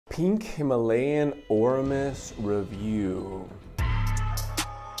Pink Himalayan Ormus review.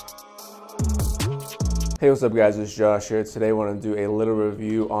 Hey, what's up guys, it's Josh here. Today I want to do a little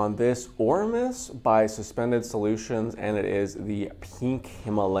review on this Ormus by Suspended Solutions, and it is the Pink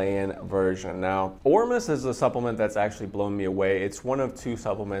Himalayan version. Now, Ormus is a supplement that's actually blown me away. It's one of two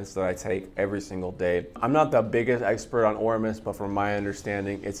supplements that I take every single day. I'm not the biggest expert on Ormus, but from my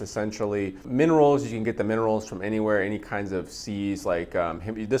understanding, it's essentially minerals. You can get the minerals from anywhere, any kinds of seas, like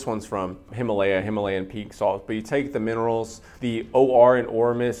this one's from Himalayan peak salt, but you take the minerals. The OR in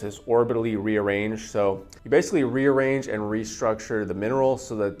Ormus is orbitally rearranged, so you basically rearrange and restructure the minerals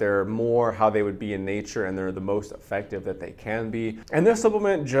so that they're more how they would be in nature and they're the most effective that they can be. And this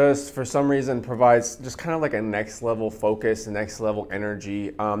supplement just, for some reason, provides just kind of like a next level focus, next level energy.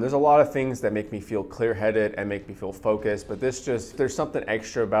 There's a lot of things that make me feel clear-headed and make me feel focused, but this just, there's something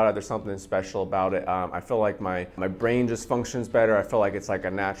extra about it. There's something special about it. I feel like my brain just functions better. I feel like it's like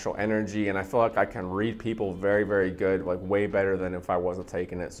a natural energy, and I feel like I can read people very, very good, like way better than if I wasn't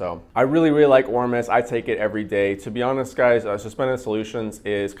taking it. So I really, really like Ormus. I take it every day. To be honest, guys, Suspended Solutions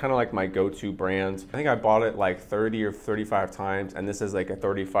is kind of like my go-to brand. I think I bought it like 30 or 35 times, and this is like a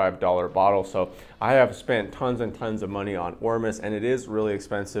 $35 bottle. So I have spent tons and tons of money on Ormus, and it is really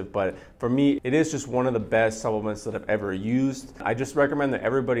expensive, but for me, it is just one of the best supplements that I've ever used. I just recommend that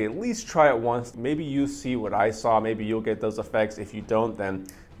everybody at least try it once. Maybe you see what I saw. Maybe you'll get those effects. If you don't, then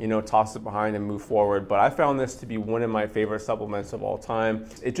toss it behind and move forward. But I found this to be one of my favorite supplements of all time.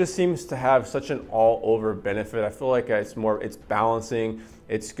 It just seems to have such an all-over benefit. I feel like it's balancing.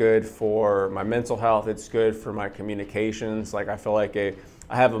 It's good for my mental health. It's good for my communications. Like, I feel like I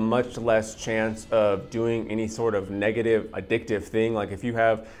have a much less chance of doing any sort of negative addictive thing. Like if you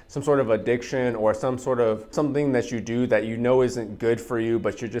have some sort of addiction or something that you do that you know isn't good for you,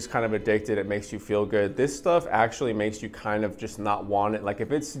 but you're just kind of addicted, it makes you feel good. This stuff actually makes you kind of just not want it. Like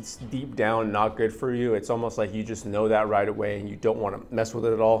if it's deep down not good for you, it's almost like you just know that right away and you don't want to mess with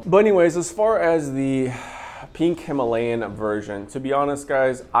it at all. But anyways, as far as the Pink Himalayan version, to be honest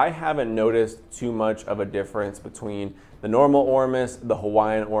guys, I haven't noticed too much of a difference between the normal Ormus, the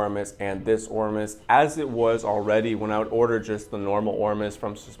Hawaiian Ormus, and this Ormus, as it was already when I would order just the normal Ormus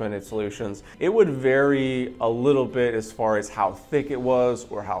from Suspended Solutions. It would vary a little bit as far as how thick it was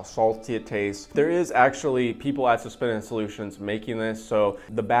or how salty it tastes. There is actually people at Suspended Solutions making this, so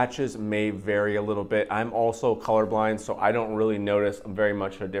the batches may vary a little bit. I'm also colorblind, so I don't really notice very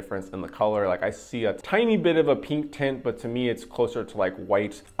much of a difference in the color. Like I see a tiny bit of a pink tint, but to me it's closer to like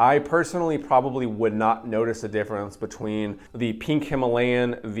white. I personally probably would not notice a difference between the Pink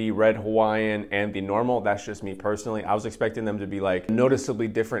Himalayan, the Red Hawaiian, and the normal. That's just me personally. I was expecting them to be like noticeably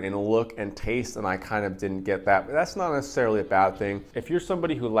different in look and taste, and I kind of didn't get that, but that's not necessarily a bad thing. If you're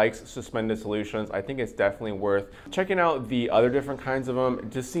somebody who likes Suspended Solutions, I think it's definitely worth checking out the other different kinds of them,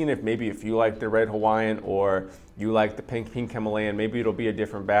 just seeing if maybe if you like the Red Hawaiian or you like the Pink Himalayan, maybe it'll be a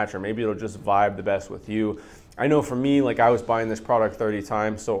different batch, or maybe it'll just vibe the best with you. I know for me, like I was buying this product 30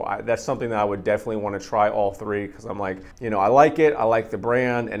 times, so that's something that I would definitely want to try all three, because I'm like, I like it, I like the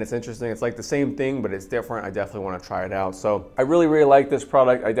brand, and it's interesting. It's like the same thing, but it's different. I definitely want to try it out. So I really, really like this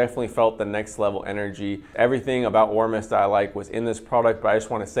product. I definitely felt the next level energy. Everything about Ormus that I like was in this product, but I just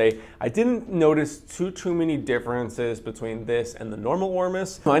want to say I didn't notice too many differences between this and the normal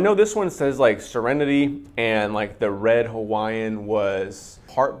Ormus. I know this one says like Serenity, and like the Red Hawaiian was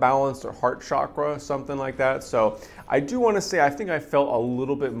heart balance or heart chakra, something like that. So I do want to say I think I felt a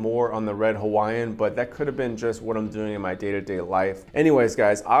little bit more on the Red Hawaiian, but that could have been just what I'm doing in my day-to-day life. Anyways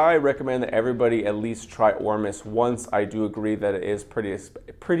guys, I recommend that everybody at least try Ormus once. I do agree that it is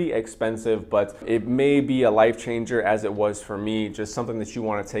pretty expensive, but it may be a life changer as it was for me. Just something that you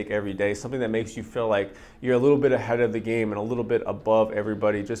want to take every day, something that makes you feel like you're a little bit ahead of the game and a little bit above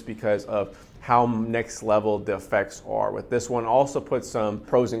everybody, just because of how next level the effects are. With this one, also put some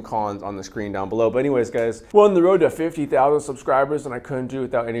pros and cons on the screen down below. But anyways guys, we're on the road to 50,000 subscribers, and I couldn't do it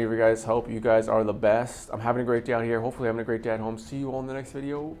without any of you guys' help. You guys are the best. I'm having a great day out here, hopefully having a great day at home. See you all in the next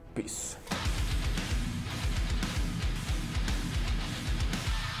video. Peace.